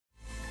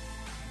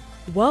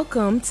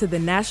Welcome to the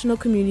National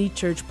Community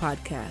Church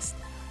Podcast.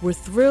 We're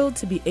thrilled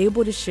to be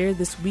able to share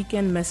this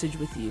weekend message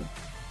with you.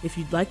 If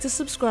you'd like to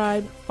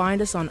subscribe,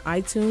 find us on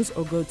iTunes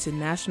or go to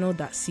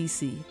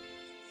national.cc.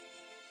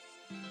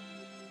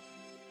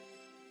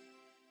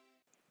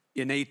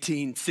 In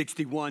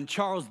 1861,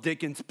 Charles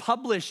Dickens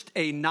published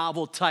a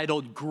novel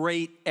titled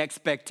Great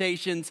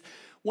Expectations.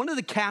 One of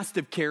the cast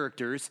of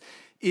characters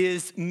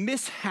is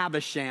Miss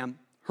Havisham.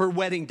 Her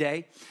wedding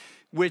day,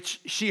 which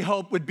she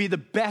hoped would be the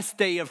best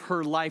day of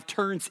her life,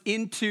 turns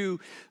into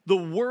the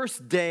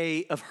worst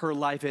day of her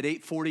life. At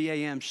 8:40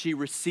 a.m., she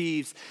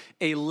receives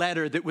a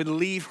letter that would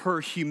leave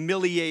her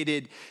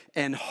humiliated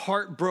and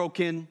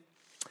heartbroken.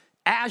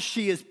 As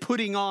she is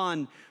putting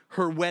on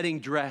her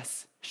wedding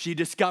dress, she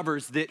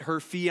discovers that her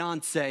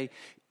fiancé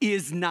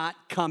is not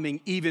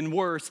coming. Even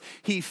worse,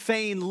 he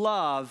feigned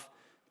love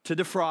to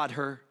defraud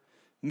her.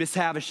 Miss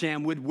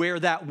Havisham would wear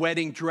that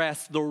wedding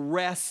dress the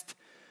rest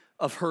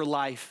of her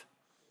life.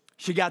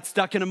 She got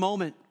stuck in a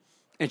moment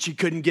and she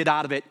couldn't get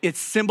out of it. It's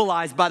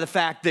symbolized by the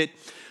fact that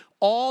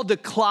all the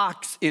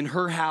clocks in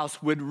her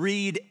house would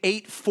read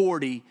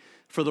 8:40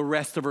 for the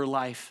rest of her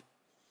life.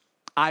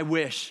 I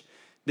wish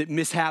that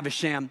Miss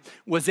Havisham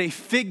was a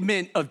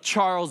figment of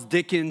Charles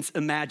Dickens'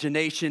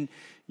 imagination.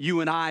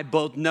 You and I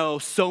both know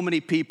so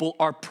many people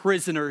are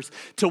prisoners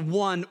to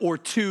one or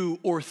two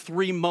or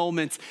three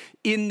moments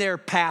in their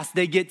past.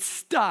 They get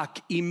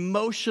stuck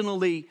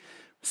emotionally,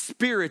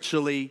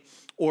 spiritually,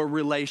 or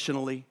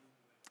relationally.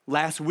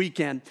 Last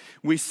weekend,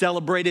 we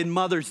celebrated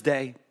Mother's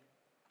Day.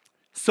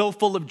 So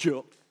full of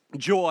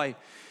joy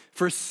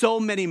for so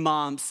many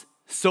moms,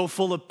 so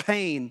full of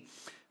pain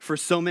for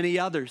so many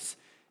others.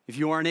 If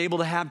you aren't able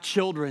to have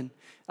children,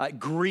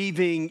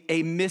 grieving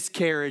a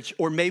miscarriage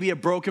or maybe a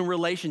broken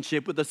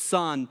relationship with a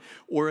son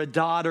or a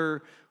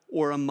daughter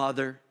or a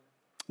mother,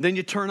 then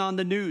you turn on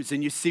the news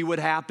and you see what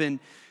happened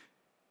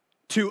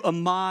to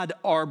Ahmaud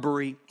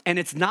Arbery. And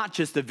it's not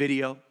just a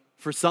video.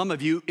 For some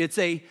of you, it's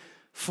a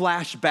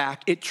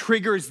flashback. It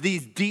triggers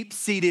these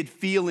deep-seated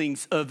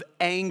feelings of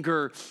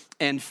anger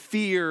and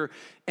fear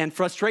and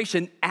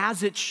frustration,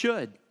 as it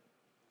should.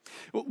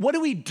 What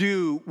do we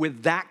do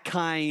with that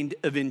kind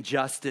of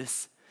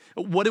injustice?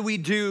 What do we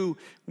do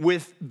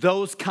with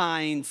those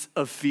kinds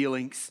of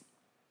feelings?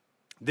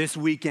 This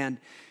weekend,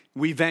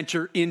 we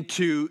venture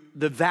into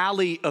the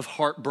valley of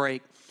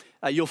heartbreak.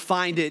 You'll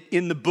find it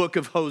in the book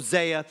of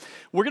Hosea.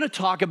 We're going to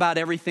talk about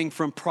everything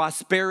from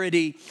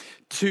prosperity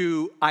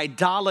to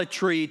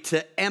idolatry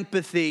to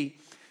empathy.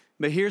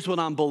 But here's what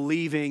I'm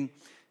believing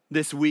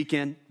this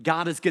weekend.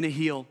 God is going to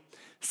heal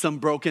some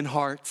broken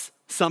hearts.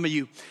 Some of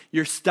you,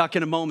 you're stuck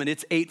in a moment.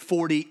 It's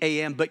 8:40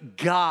 a.m., but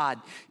God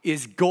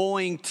is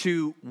going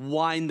to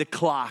wind the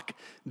clock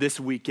this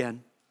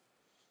weekend.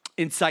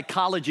 In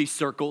psychology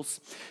circles,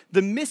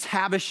 the Miss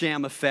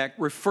Havisham effect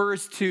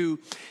refers to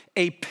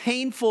a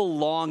painful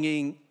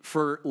longing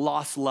for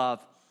lost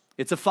love.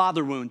 It's a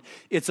father wound.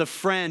 It's a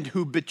friend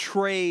who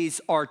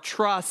betrays our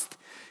trust.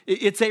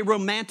 It's a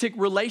romantic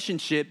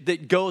relationship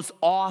that goes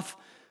off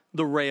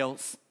the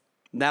rails.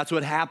 And that's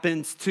what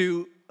happens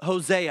to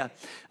Hosea.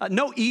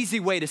 No easy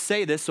way to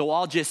say this, so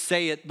I'll just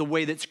say it the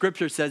way that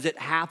Scripture says it,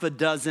 half a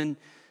dozen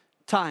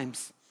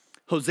times.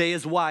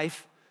 Hosea's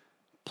wife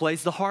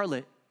plays the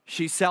harlot.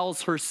 She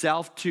sells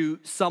herself to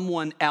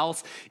someone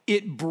else.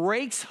 It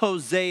breaks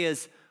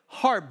Hosea's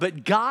heart,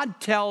 but God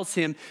tells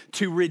him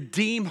to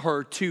redeem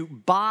her, to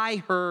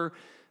buy her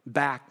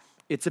back.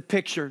 It's a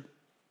picture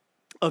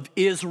of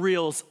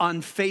Israel's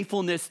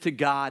unfaithfulness to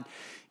God.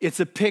 It's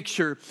a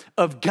picture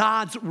of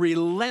God's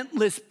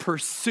relentless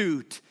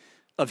pursuit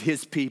of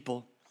his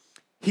people.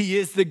 He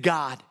is the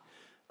God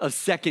of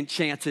second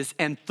chances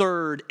and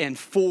third and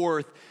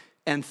fourth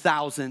and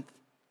thousandth.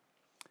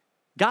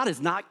 God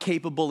is not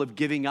capable of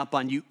giving up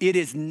on you. It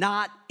is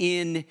not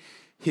in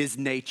his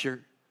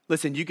nature.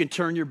 Listen, you can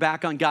turn your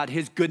back on God.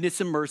 His goodness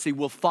and mercy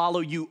will follow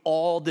you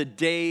all the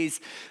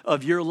days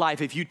of your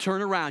life. If you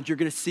turn around, you're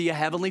going to see a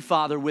heavenly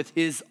Father with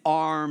his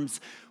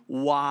arms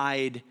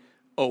wide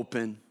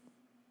open.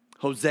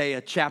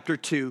 Hosea chapter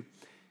 2,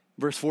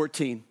 verse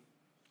 14.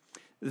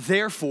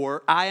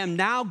 Therefore, I am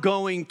now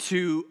going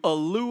to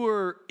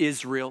allure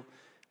Israel.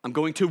 I'm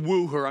going to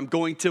woo her. I'm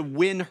going to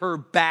win her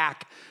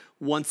back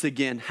once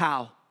again.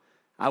 How?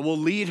 I will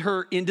lead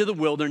her into the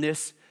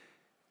wilderness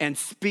and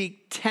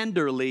speak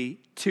tenderly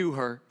to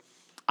her.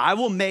 I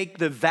will make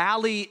the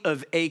valley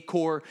of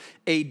Achor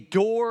a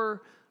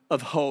door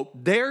of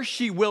hope. There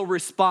she will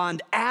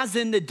respond as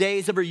in the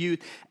days of her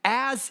youth,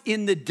 as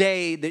in the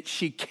day that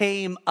she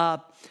came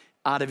up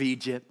out of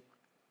Egypt.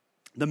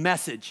 The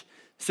Message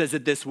says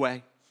it this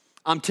way.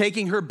 I'm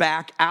taking her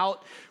back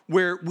out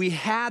where we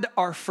had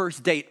our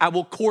first date. I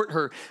will court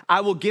her.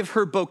 I will give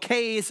her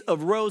bouquets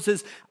of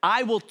roses.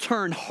 I will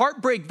turn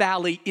Heartbreak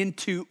Valley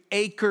into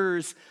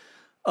acres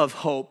of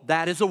hope.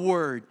 That is a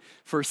word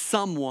for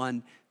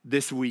someone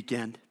this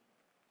weekend.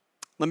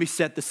 Let me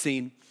set the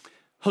scene.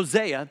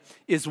 Hosea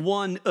is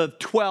one of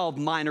 12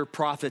 minor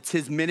prophets.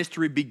 His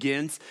ministry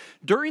begins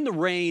during the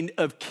reign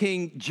of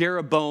King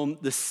Jeroboam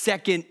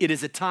II. It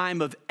is a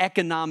time of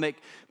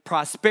economic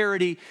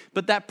prosperity,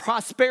 but that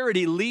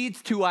prosperity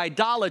leads to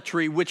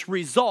idolatry, which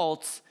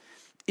results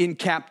in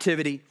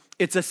captivity.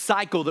 It's a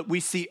cycle that we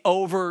see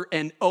over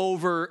and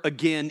over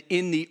again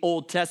in the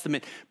Old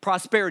Testament.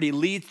 Prosperity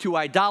leads to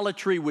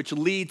idolatry, which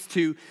leads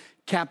to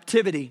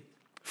captivity.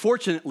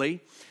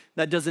 Fortunately,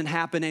 that doesn't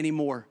happen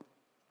anymore.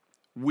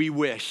 We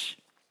wish.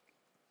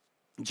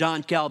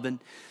 John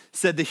Calvin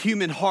said the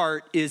human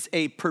heart is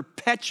a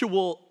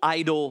perpetual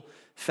idol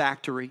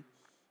factory.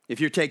 If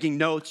you're taking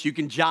notes, you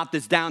can jot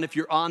this down. If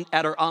you're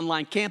at our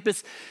online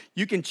campus,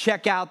 you can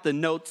check out the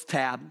notes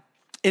tab.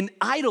 An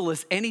idol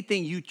is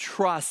anything you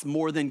trust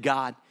more than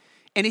God,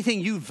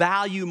 anything you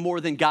value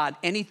more than God,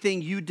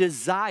 anything you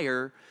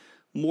desire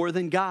more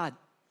than God.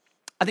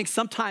 I think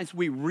sometimes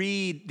we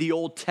read the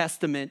Old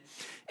Testament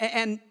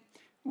and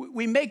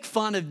we make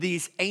fun of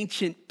these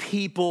ancient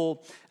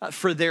people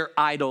for their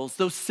idols,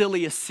 those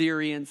silly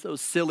Assyrians,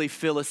 those silly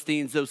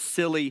Philistines, those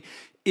silly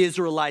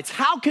Israelites.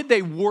 How could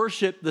they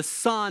worship the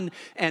sun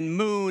and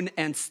moon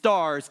and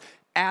stars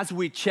as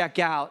we check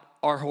out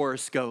our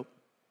horoscope?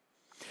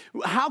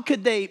 How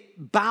could they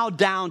bow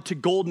down to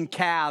golden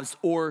calves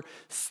or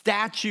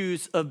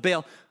statues of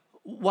Baal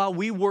while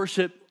we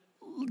worship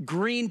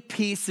green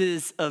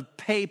pieces of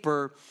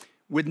paper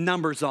with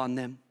numbers on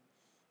them?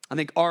 I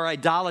think our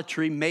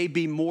idolatry may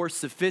be more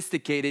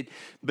sophisticated,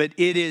 but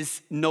it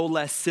is no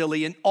less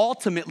silly. And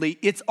ultimately,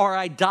 it's our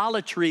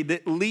idolatry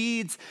that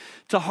leads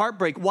to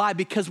heartbreak. Why?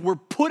 Because we're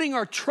putting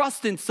our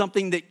trust in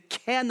something that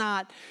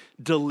cannot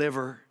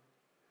deliver.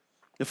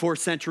 The 4th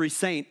century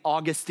saint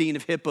Augustine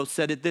of Hippo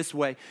said it this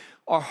way: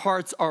 our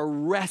hearts are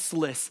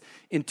restless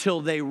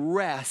until they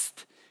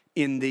rest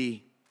in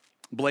thee.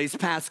 Blaise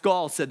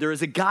Pascal said there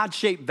is a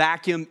God-shaped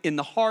vacuum in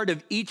the heart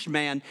of each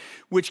man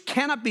which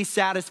cannot be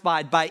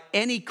satisfied by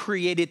any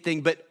created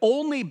thing, but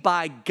only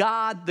by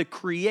God the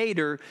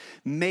Creator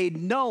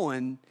made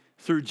known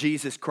through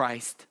Jesus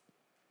Christ.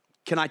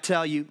 Can I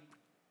tell you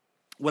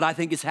what I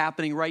think is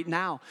happening right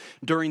now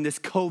during this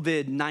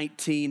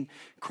COVID-19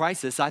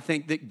 crisis? I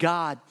think that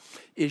God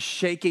is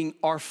shaking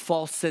our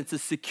false sense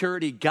of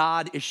security.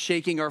 God is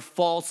shaking our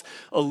false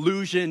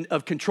illusion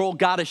of control.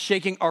 God is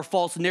shaking our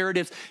false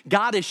narratives.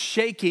 God is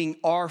shaking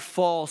our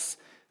false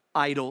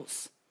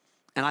idols.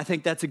 And I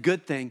think that's a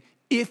good thing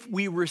if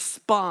we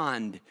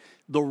respond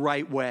the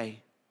right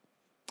way.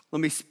 Let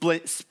me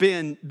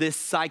spin this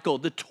cycle.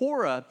 The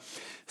Torah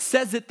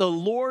says that the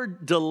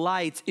Lord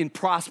delights in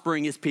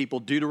prospering his people,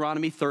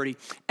 Deuteronomy 30.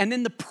 And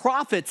then the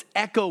prophets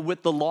echo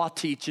what the law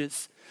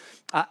teaches.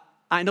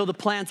 I know the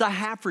plans I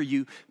have for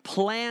you,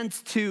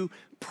 plans to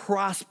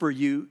prosper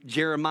you,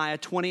 Jeremiah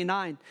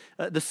 29.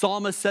 The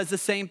psalmist says the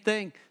same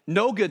thing.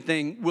 No good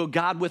thing will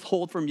God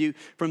withhold from you,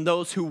 from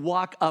those who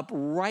walk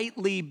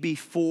uprightly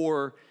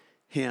before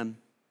him.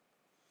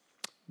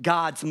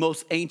 God's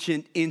most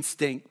ancient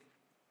instinct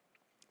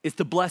is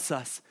to bless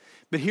us.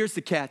 But here's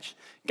the catch.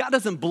 God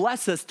doesn't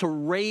bless us to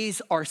raise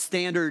our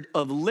standard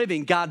of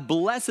living. God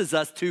blesses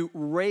us to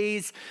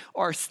raise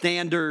our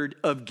standard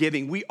of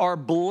giving. We are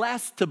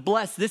blessed to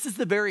bless. This is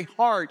the very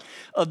heart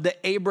of the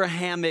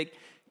Abrahamic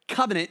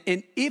covenant.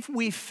 And if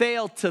we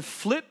fail to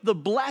flip the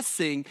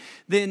blessing,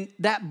 then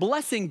that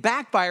blessing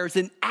backfires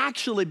and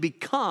actually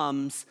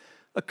becomes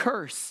a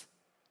curse.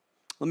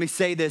 Let me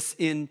say this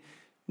in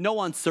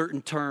no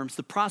uncertain terms.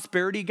 The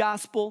prosperity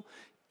gospel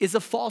is a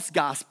false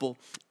gospel.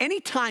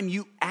 Anytime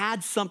you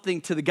add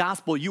something to the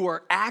gospel, you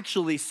are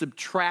actually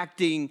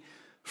subtracting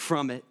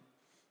from it.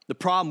 The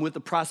problem with the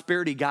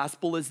prosperity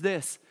gospel is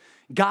this: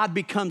 God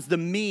becomes the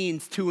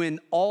means to an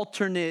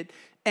alternate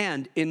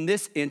end, in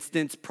this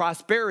instance,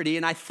 prosperity.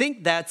 And I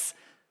think that's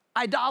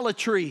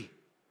idolatry.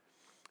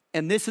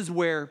 And this is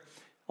where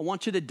I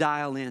want you to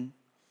dial in.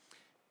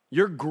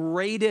 Your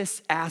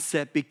greatest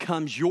asset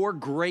becomes your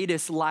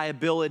greatest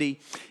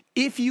liability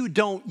if you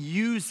don't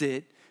use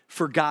it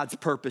for God's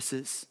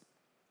purposes.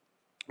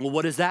 Well,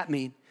 what does that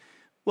mean?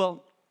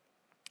 Well,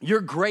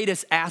 your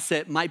greatest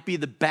asset might be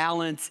the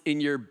balance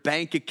in your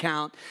bank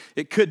account.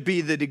 It could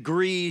be the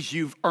degrees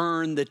you've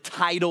earned, the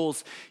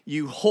titles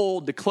you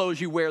hold, the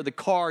clothes you wear, the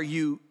car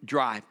you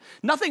drive.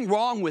 Nothing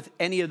wrong with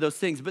any of those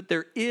things, but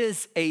there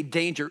is a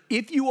danger.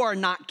 If you are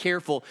not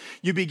careful,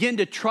 you begin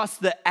to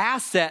trust the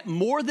asset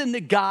more than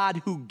the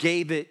God who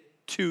gave it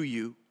to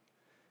you.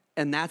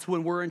 And that's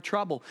when we're in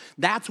trouble.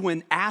 That's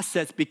when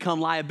assets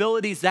become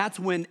liabilities. That's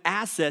when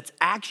assets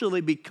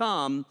actually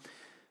become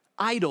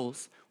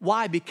idols.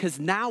 Why? Because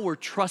now we're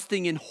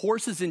trusting in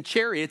horses and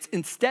chariots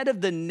instead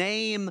of the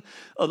name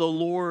of the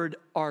Lord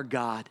our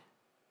God.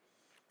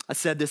 I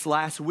said this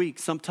last week.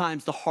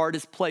 Sometimes the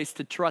hardest place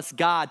to trust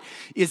God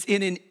is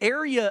in an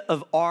area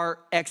of our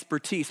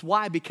expertise.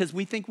 Why? Because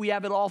we think we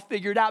have it all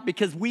figured out,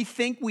 because we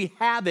think we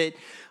have it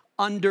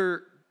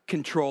under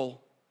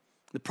control.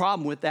 The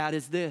problem with that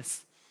is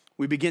this: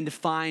 we begin to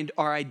find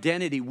our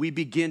identity. We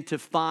begin to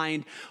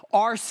find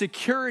our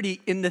security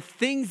in the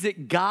things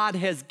that God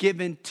has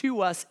given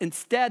to us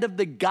instead of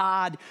the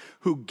God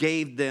who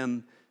gave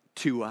them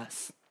to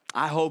us.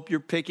 I hope you're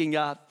picking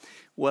up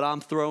what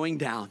I'm throwing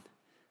down.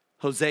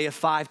 Hosea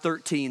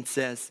 5:13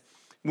 says,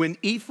 when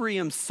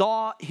Ephraim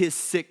saw his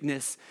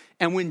sickness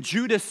and when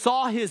Judah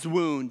saw his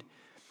wound,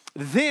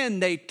 then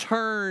they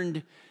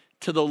turned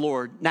to the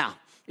Lord. Now,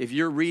 if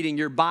you're reading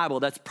your Bible,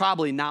 that's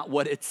probably not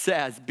what it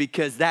says,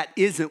 because that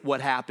isn't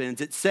what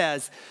happens. It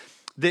says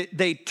that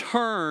they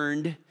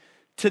turned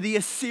to the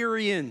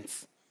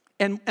Assyrians.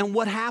 And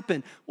what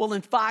happened? Well,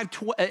 in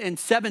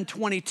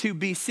 722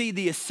 BC,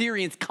 the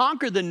Assyrians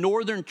conquered the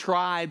northern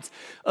tribes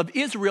of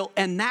Israel,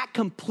 and that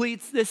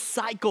completes this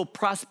cycle.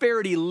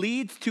 Prosperity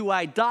leads to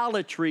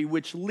idolatry,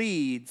 which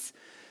leads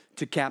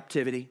to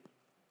captivity.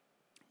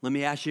 Let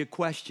me ask you a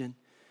question.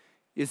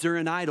 Is there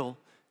an idol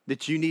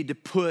that you need to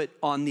put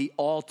on the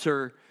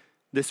altar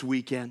this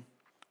weekend?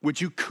 Would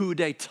you coup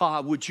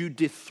d'etat? Would you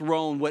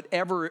dethrone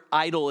whatever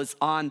idol is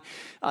on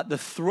the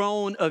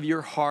throne of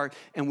your heart?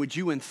 And would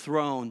you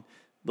enthrone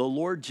the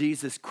Lord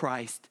Jesus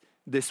Christ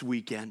this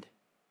weekend?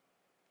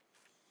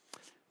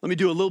 Let me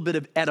do a little bit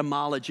of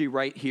etymology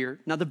right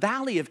here. Now, the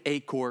Valley of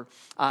Achor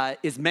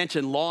is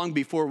mentioned long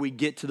before we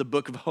get to the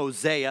book of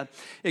Hosea.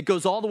 It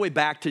goes all the way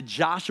back to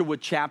Joshua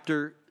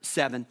chapter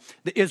 7.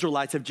 The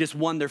Israelites have just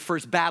won their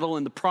first battle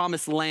in the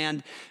promised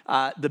land,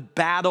 the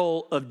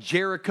battle of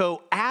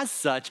Jericho. As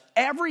such,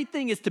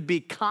 everything is to be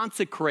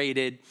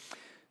consecrated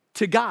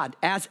to God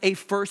as a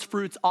first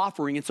fruits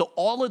offering. And so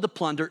all of the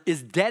plunder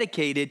is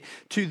dedicated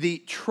to the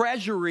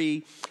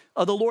treasury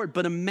of the Lord.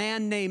 But a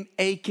man named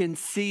Achan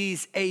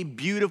sees a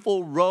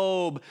beautiful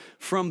robe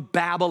from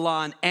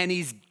Babylon, and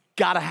he's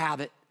got to have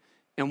it.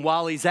 And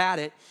while he's at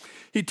it,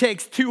 he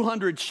takes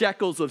 200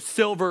 shekels of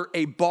silver,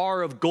 a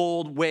bar of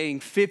gold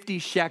weighing 50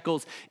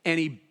 shekels, and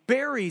he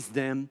buries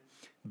them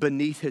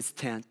beneath his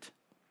tent.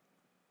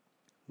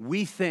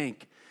 We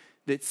think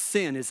that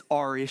sin is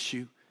our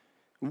issue.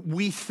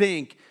 We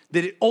think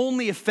that it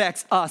only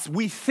affects us.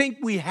 We think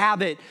we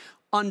have it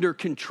under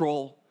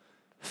control.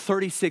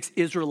 36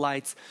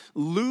 Israelites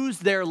lose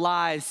their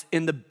lives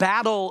in the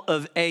battle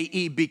of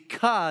Ai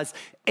because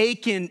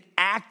Achan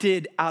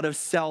acted out of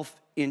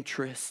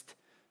self-interest.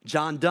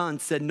 John Donne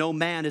said, "No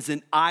man is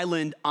an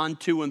island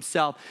unto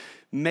himself."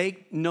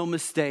 Make no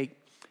mistake,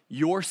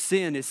 your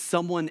sin is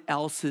someone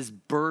else's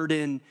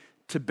burden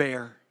to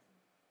bear.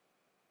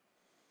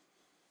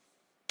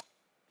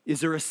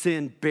 Is there a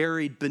sin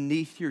buried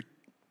beneath your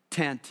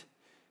tent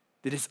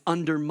that is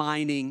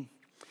undermining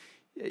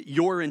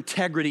your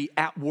integrity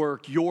at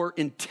work, your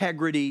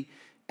integrity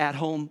at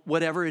home?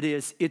 Whatever it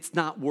is, it's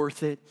not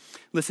worth it.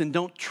 Listen,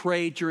 don't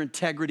trade your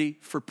integrity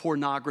for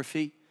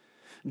pornography.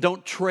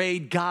 Don't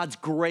trade God's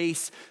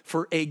grace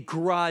for a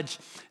grudge.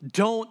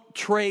 Don't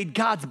trade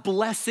God's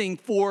blessing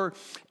for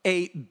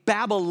a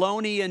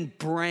Babylonian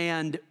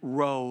brand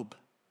robe.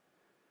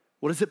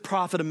 What does it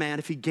profit a man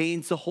if he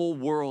gains the whole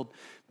world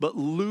but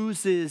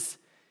loses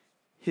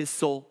his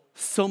soul?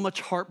 So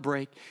much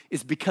heartbreak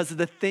is because of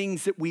the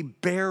things that we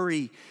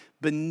bury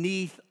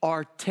beneath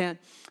our tent.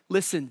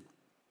 Listen,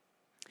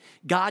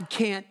 God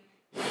can't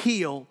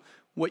heal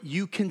what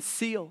you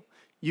conceal.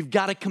 You've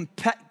got to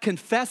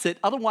confess it.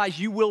 Otherwise,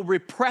 you will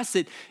repress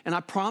it. And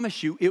I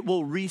promise you, it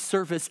will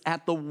resurface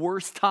at the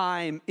worst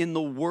time in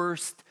the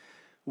worst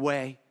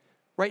way.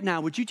 Right now,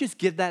 would you just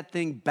give that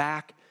thing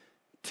back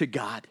to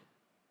God?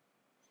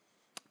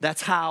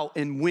 That's how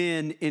and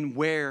when and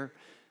where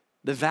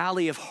the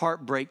valley of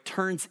heartbreak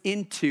turns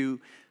into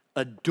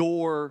a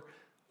door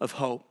of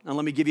hope. Now,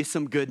 let me give you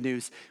some good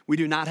news. We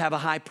do not have a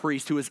high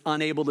priest who is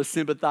unable to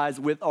sympathize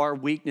with our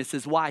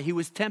weaknesses. Why? He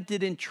was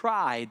tempted and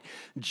tried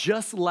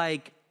just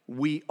like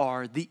we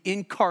are. The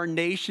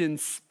incarnation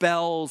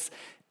spells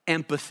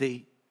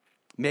empathy.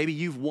 Maybe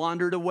you've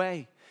wandered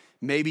away.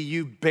 Maybe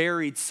you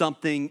buried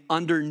something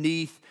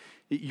underneath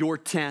your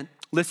tent.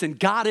 Listen,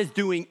 God is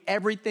doing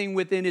everything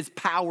within his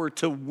power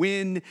to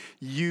win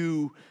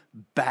you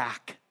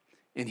back.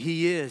 And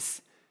he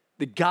is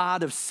the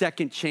God of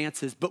second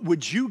chances. But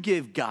would you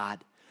give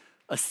God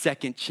a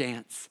second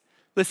chance?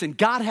 Listen,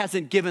 God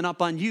hasn't given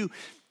up on you.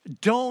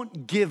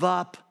 Don't give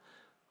up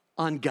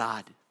on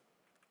God.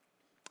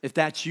 If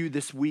that's you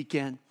this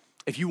weekend,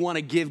 if you want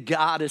to give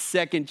God a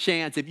second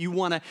chance, if you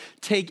want to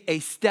take a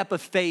step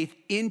of faith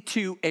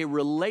into a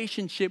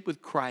relationship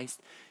with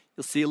Christ,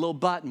 you'll see a little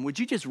button. Would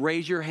you just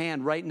raise your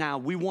hand right now?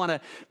 We want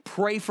to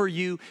pray for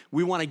you.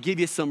 We want to give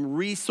you some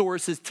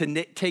resources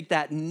to take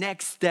that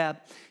next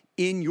step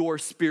in your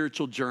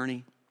spiritual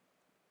journey.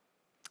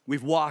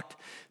 We've walked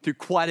through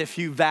quite a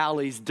few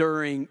valleys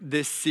during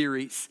this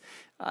series.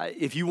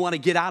 If you want to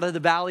get out of the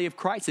valley of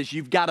crisis,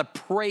 you've got to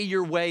pray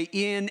your way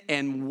in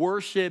and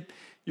worship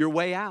your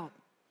way out.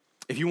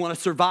 If you want to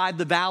survive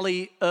the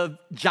valley of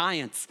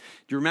giants,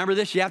 do you remember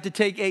this? You have to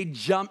take a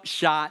jump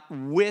shot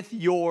with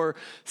your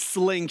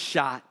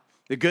slingshot.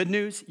 The good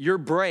news, your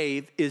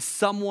brave is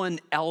someone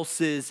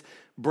else's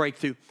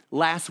breakthrough.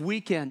 Last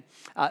weekend,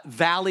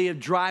 valley of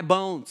dry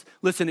bones.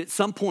 Listen, at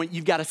some point,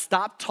 you've got to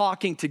stop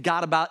talking to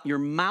God about your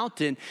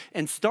mountain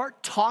and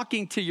start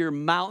talking to your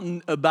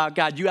mountain about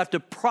God. You have to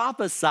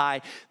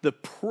prophesy the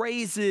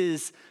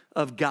praises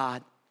of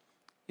God.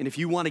 And if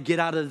you want to get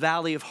out of the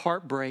valley of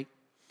heartbreak,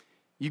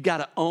 you got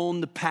to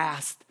own the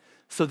past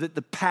so that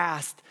the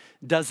past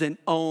doesn't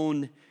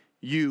own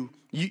you.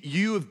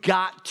 You have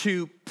got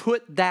to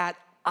put that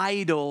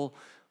idol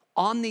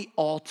on the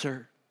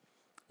altar.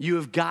 You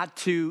have got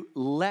to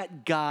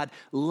let God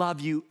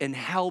love you and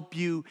help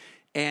you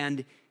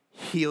and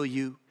heal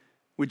you.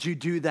 Would you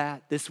do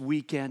that this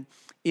weekend?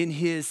 In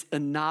his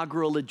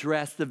inaugural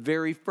address, the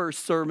very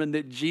first sermon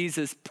that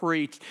Jesus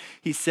preached,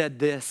 he said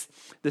this: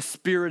 "The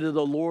Spirit of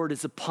the Lord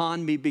is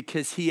upon me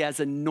because he has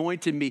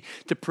anointed me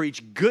to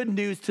preach good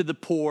news to the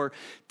poor,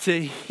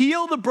 to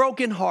heal the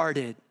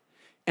brokenhearted,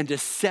 and to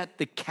set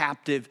the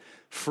captive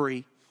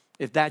free."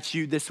 If that's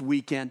you this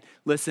weekend,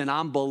 listen,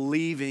 I'm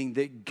believing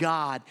that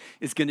God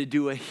is going to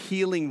do a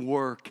healing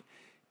work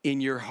in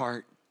your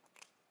heart.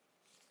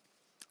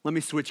 Let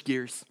me switch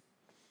gears.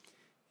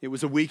 It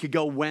was a week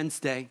ago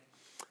Wednesday,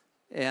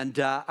 and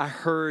I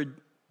heard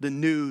the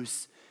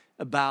news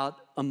about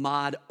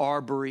Ahmaud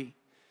Arbery.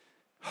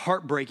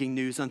 Heartbreaking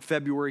news. On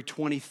February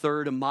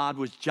 23rd, Ahmaud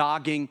was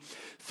jogging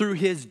through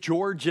his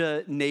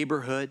Georgia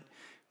neighborhood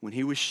when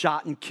he was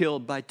shot and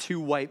killed by two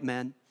white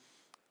men.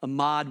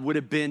 Ahmaud would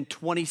have been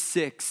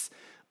 26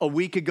 a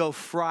week ago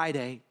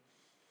Friday.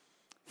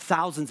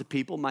 Thousands of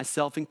people,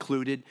 myself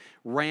included,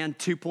 ran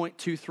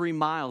 2.23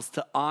 miles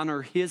to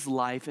honor his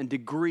life and to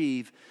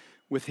grieve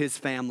with his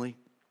family.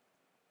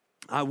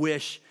 I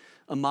wish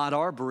Ahmaud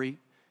Arbery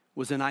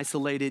was an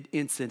isolated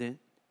incident.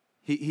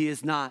 He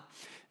is not.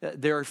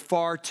 There are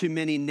far too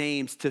many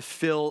names to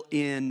fill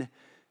in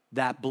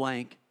that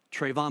blank.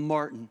 Trayvon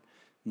Martin,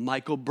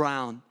 Michael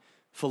Brown,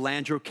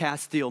 Philando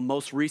Castile,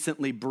 most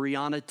recently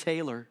Breonna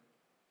Taylor.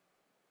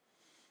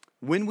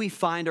 When we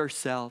find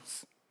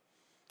ourselves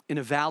in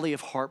a valley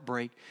of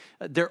heartbreak,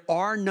 there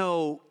are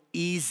no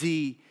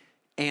easy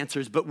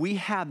answers, but we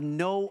have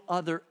no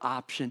other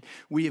option.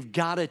 We have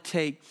got to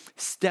take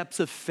steps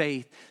of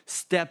faith,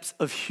 steps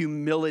of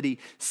humility,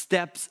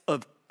 steps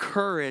of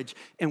courage,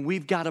 and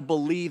we've got to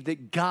believe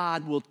that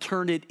God will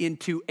turn it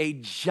into a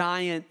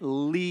giant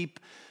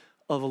leap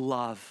of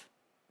love.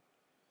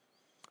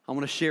 I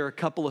want to share a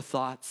couple of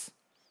thoughts.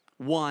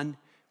 1,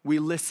 we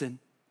listen.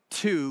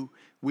 2,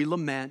 we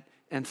lament.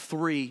 And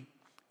 3,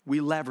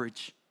 we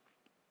leverage.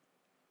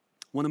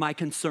 One of my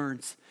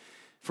concerns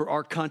for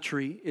our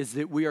country is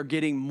that we are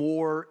getting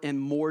more and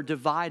more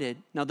divided.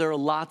 Now, there are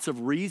lots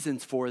of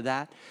reasons for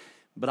that,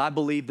 but I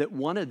believe that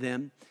one of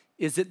them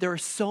is that there are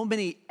so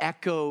many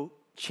echo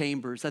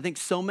chambers. I think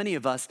so many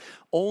of us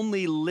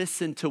only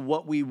listen to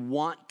what we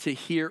want to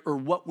hear or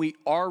what we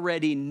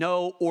already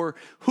know or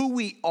who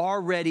we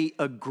already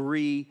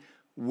agree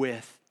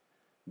with.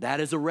 That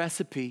is a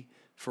recipe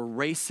for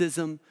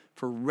racism,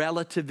 for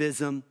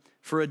relativism,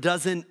 for a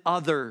dozen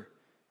other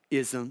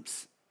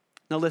isms.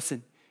 Now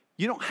listen,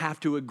 you don't have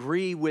to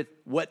agree with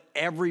what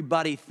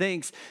everybody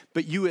thinks,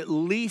 but you at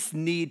least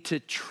need to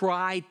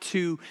try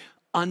to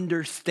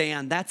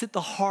understand. That's at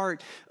the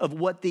heart of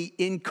what the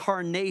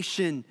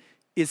incarnation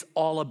is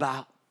all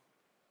about.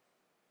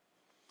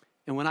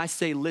 And when I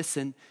say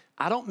listen,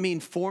 I don't mean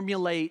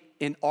formulate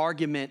an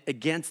argument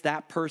against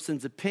that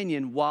person's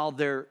opinion while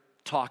they're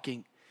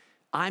talking.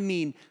 I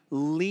mean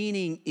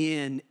leaning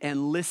in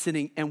and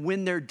listening, and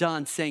when they're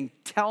done, saying,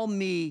 "Tell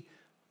me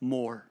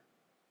more."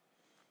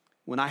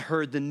 When I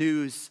heard the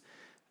news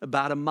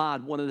about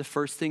Ahmaud, one of the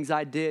first things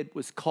I did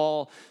was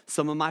call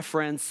some of my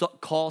friends,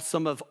 call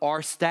some of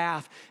our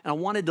staff, and I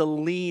wanted to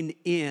lean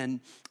in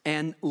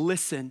and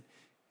listen.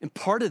 And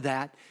part of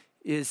that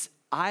is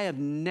I have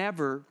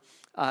never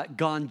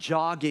gone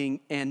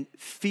jogging and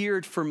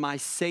feared for my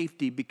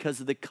safety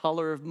because of the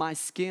color of my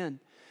skin.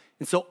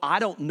 And so I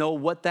don't know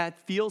what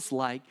that feels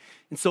like.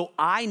 And so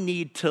I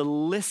need to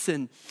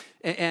listen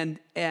and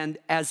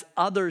as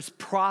others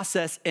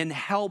process and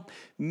help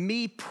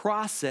me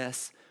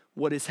process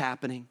what is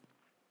happening.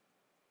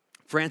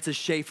 Francis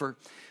Schaeffer,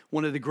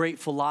 one of the great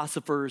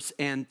philosophers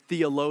and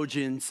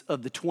theologians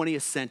of the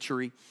 20th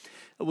century,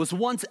 was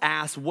once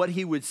asked what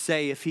he would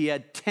say if he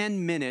had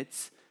 10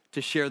 minutes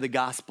to share the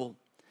gospel.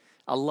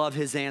 I love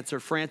his answer.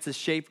 Francis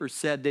Schaeffer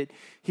said that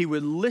he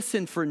would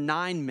listen for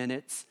 9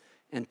 minutes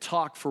and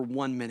talk for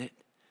 1 minute.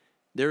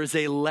 There is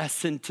a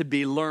lesson to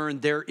be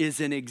learned. There is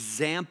an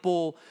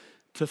example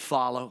to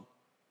follow.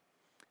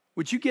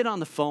 Would you get on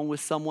the phone with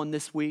someone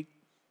this week?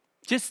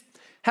 Just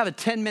have a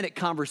 10-minute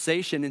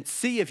conversation and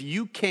see if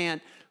you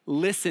can't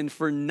listen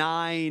for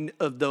 9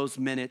 of those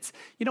minutes.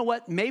 You know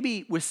what?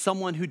 Maybe with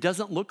someone who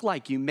doesn't look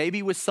like you.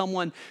 Maybe with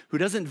someone who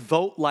doesn't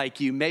vote like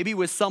you. Maybe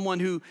with someone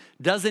who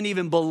doesn't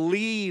even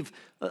believe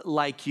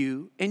like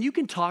you. And you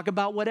can talk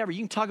about whatever. You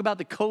can talk about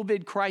the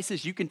COVID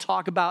crisis. You can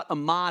talk about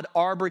Ahmaud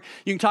Arbery.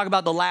 You can talk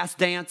about The Last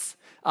Dance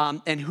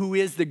and who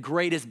is the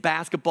greatest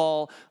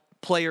basketball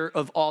player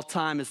of all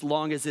time, as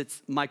long as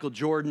it's Michael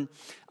Jordan.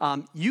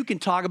 You can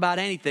talk about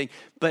anything,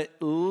 but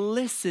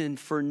listen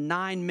for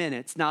 9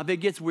 minutes. Now, if it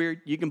gets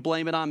weird, you can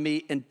blame it on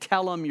me and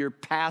tell them your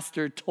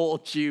pastor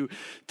told you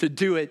to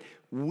do it.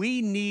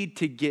 We need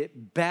to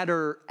get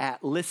better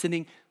at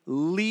listening.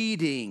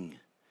 Leading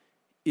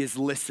is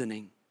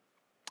listening.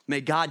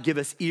 May God give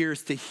us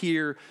ears to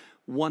hear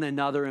one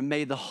another, and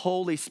may the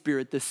Holy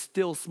Spirit, the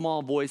still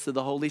small voice of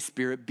the Holy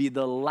Spirit, be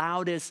the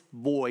loudest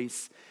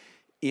voice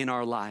in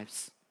our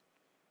lives.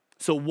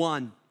 So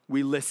 1,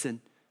 we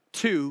listen.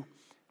 2,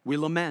 we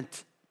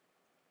lament.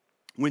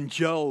 When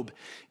Job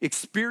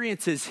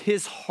experiences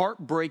his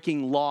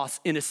heartbreaking loss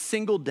in a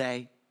single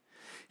day,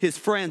 his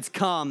friends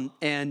come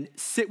and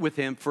sit with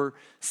him for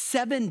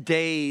 7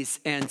 days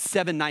and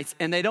 7 nights,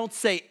 and they don't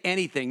say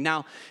anything.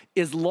 Now,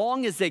 as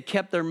long as they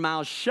kept their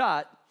mouths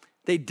shut,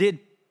 they did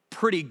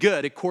pretty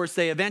good. Of course,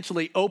 they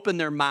eventually open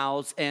their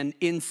mouths and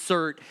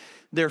insert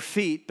their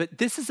feet, but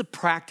this is a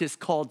practice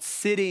called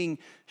sitting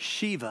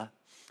Shiva.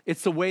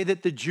 It's the way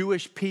that the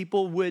Jewish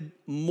people would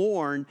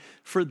mourn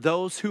for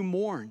those who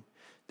mourn.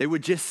 They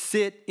would just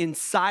sit in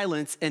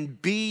silence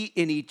and be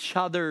in each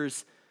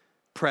other's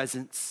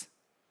presence.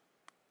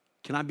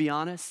 Can I be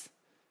honest?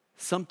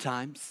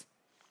 Sometimes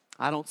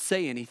I don't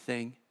say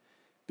anything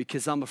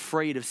because I'm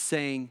afraid of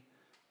saying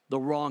the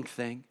wrong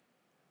thing.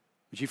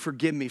 Would you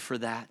forgive me for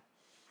that?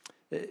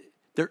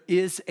 There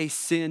is a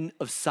sin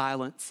of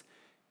silence,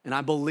 and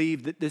I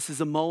believe that this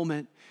is a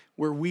moment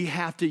where we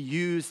have to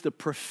use the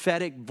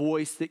prophetic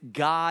voice that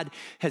God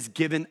has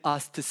given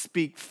us to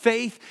speak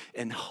faith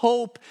and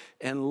hope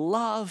and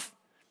love.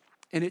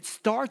 And it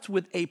starts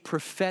with a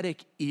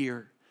prophetic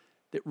ear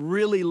that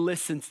really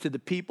listens to the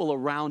people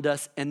around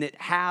us and that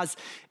has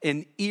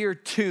an ear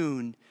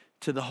tuned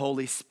to the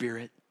Holy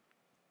Spirit.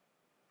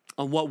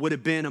 On what would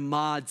have been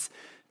Ahmad's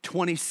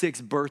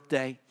 26th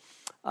birthday,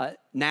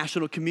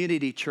 National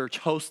Community Church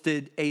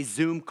hosted a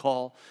Zoom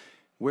call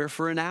where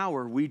for an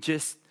hour we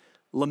just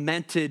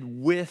lamented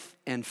with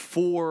and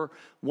for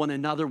one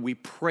another. We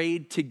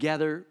prayed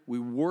together, we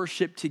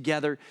worshiped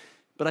together.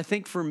 But I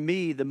think for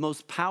me, the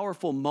most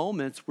powerful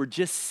moments were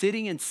just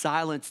sitting in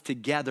silence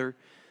together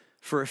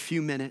for a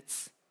few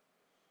minutes.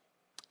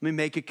 Let me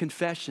make a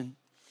confession.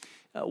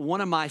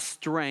 One of my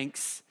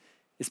strengths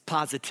is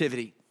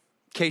positivity,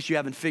 in case you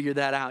haven't figured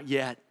that out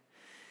yet.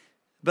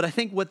 But I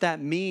think what that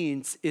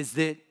means is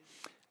that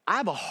I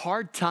have a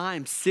hard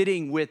time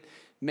sitting with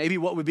maybe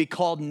what would be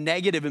called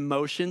negative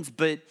emotions,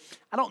 but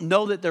I don't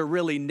know that they're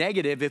really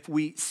negative if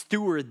we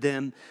steward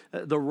them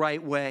the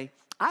right way.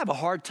 I have a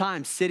hard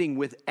time sitting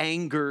with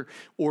anger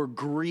or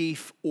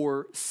grief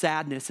or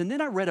sadness. And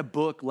then I read a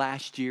book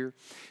last year,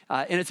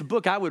 and it's a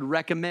book I would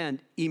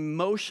recommend,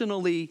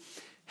 Emotionally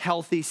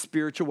Healthy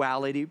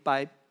Spirituality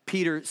by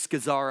Peter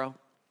Scazzaro.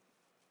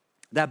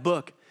 That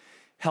book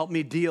helped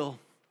me deal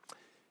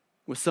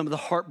with some of the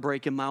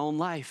heartbreak in my own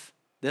life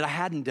that I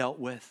hadn't dealt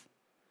with.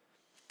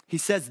 He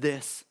says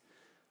this: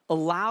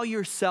 allow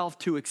yourself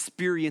to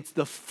experience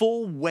the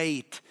full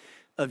weight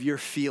of your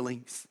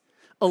feelings.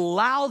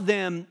 Allow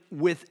them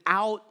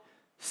without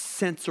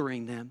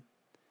censoring them.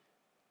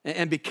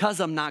 And because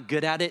I'm not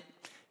good at it,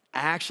 I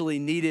actually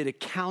needed a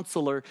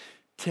counselor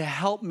to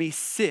help me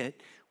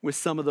sit with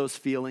some of those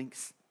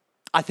feelings.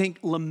 I think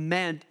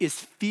lament is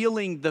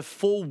feeling the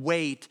full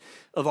weight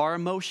of our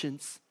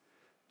emotions.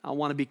 I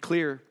want to be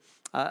clear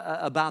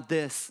about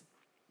this.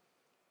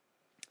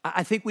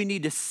 I think we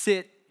need to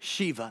sit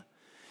Shiva.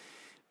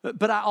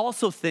 But I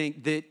also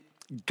think that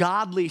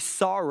godly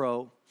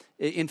sorrow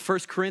in 1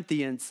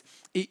 Corinthians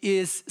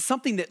is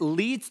something that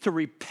leads to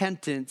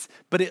repentance,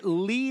 but it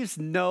leaves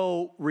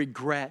no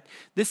regret.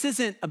 This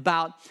isn't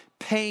about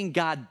paying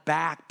God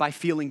back by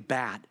feeling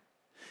bad.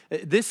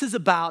 This is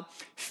about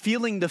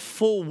feeling the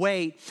full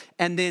weight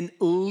and then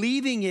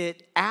leaving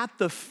it at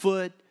the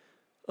foot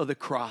of the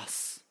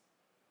cross.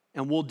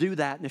 And we'll do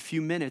that in a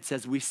few minutes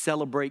as we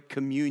celebrate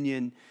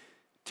communion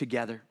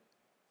together.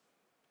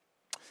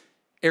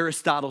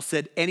 Aristotle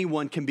said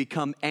anyone can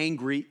become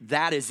angry.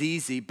 That is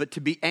easy. But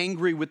to be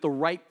angry with the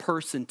right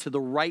person to the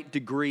right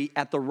degree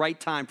at the right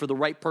time for the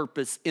right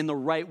purpose in the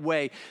right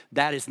way,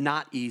 that is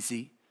not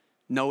easy.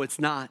 No, it's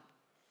not.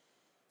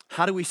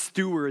 How do we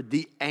steward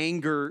the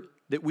anger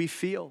that we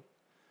feel?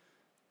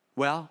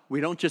 Well, we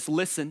don't just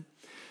listen.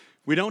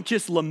 We don't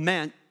just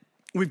lament.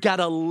 We've got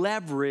to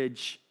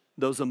leverage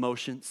those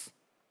emotions.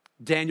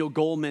 Daniel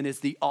Goleman is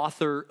the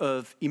author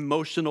of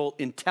Emotional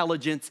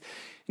Intelligence,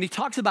 and he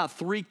talks about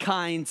 3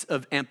 kinds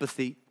of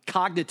empathy.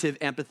 Cognitive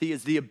empathy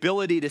is the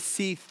ability to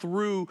see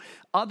through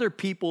other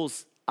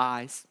people's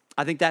eyes.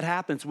 I think that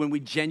happens when we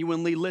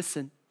genuinely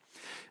listen.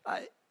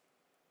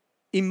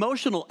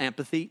 Emotional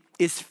empathy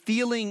is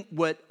feeling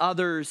what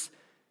others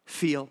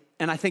feel,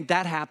 and I think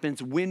that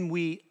happens when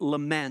we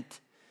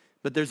lament.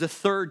 But there's a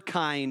third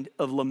kind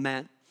of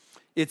lament.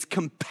 It's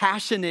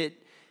compassionate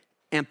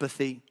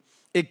empathy.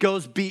 It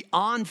goes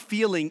beyond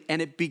feeling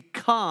and it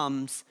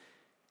becomes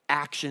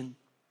action.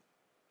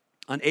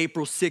 On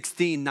April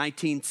 16,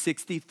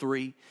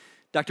 1963,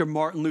 Dr.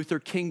 Martin Luther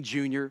King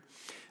Jr.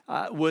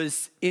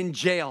 Was in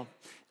jail.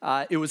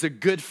 It was a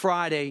Good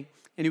Friday,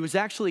 and he was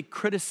actually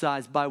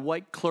criticized by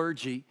white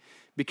clergy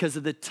because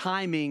of the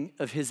timing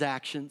of his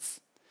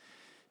actions.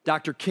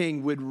 Dr.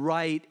 King would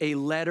write a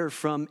letter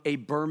from a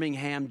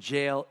Birmingham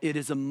jail. It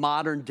is a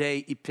modern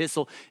day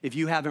epistle. If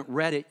you haven't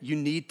read it, you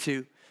need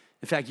to.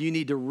 In fact, you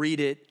need to read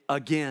it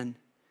again.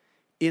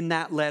 In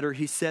that letter,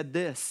 he said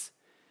this: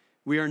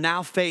 We are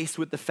now faced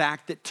with the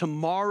fact that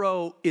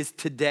tomorrow is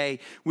today.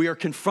 We are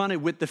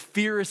confronted with the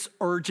fierce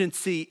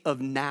urgency of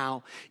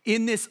now.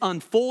 In this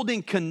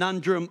unfolding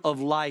conundrum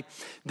of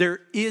life, there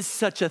is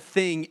such a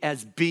thing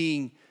as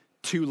being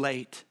too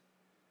late.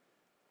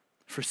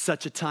 For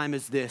such a time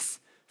as this,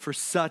 for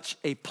such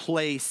a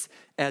place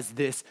as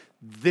this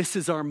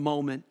is our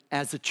moment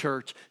as a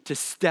church to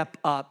step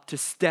up, to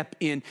step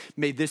in.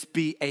 May this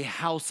be a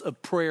house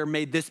of prayer.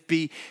 May this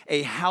be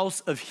a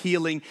house of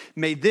healing.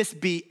 May this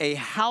be a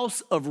house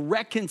of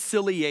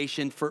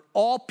reconciliation for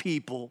all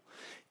people.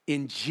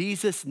 In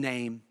Jesus'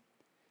 name,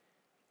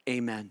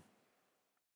 amen.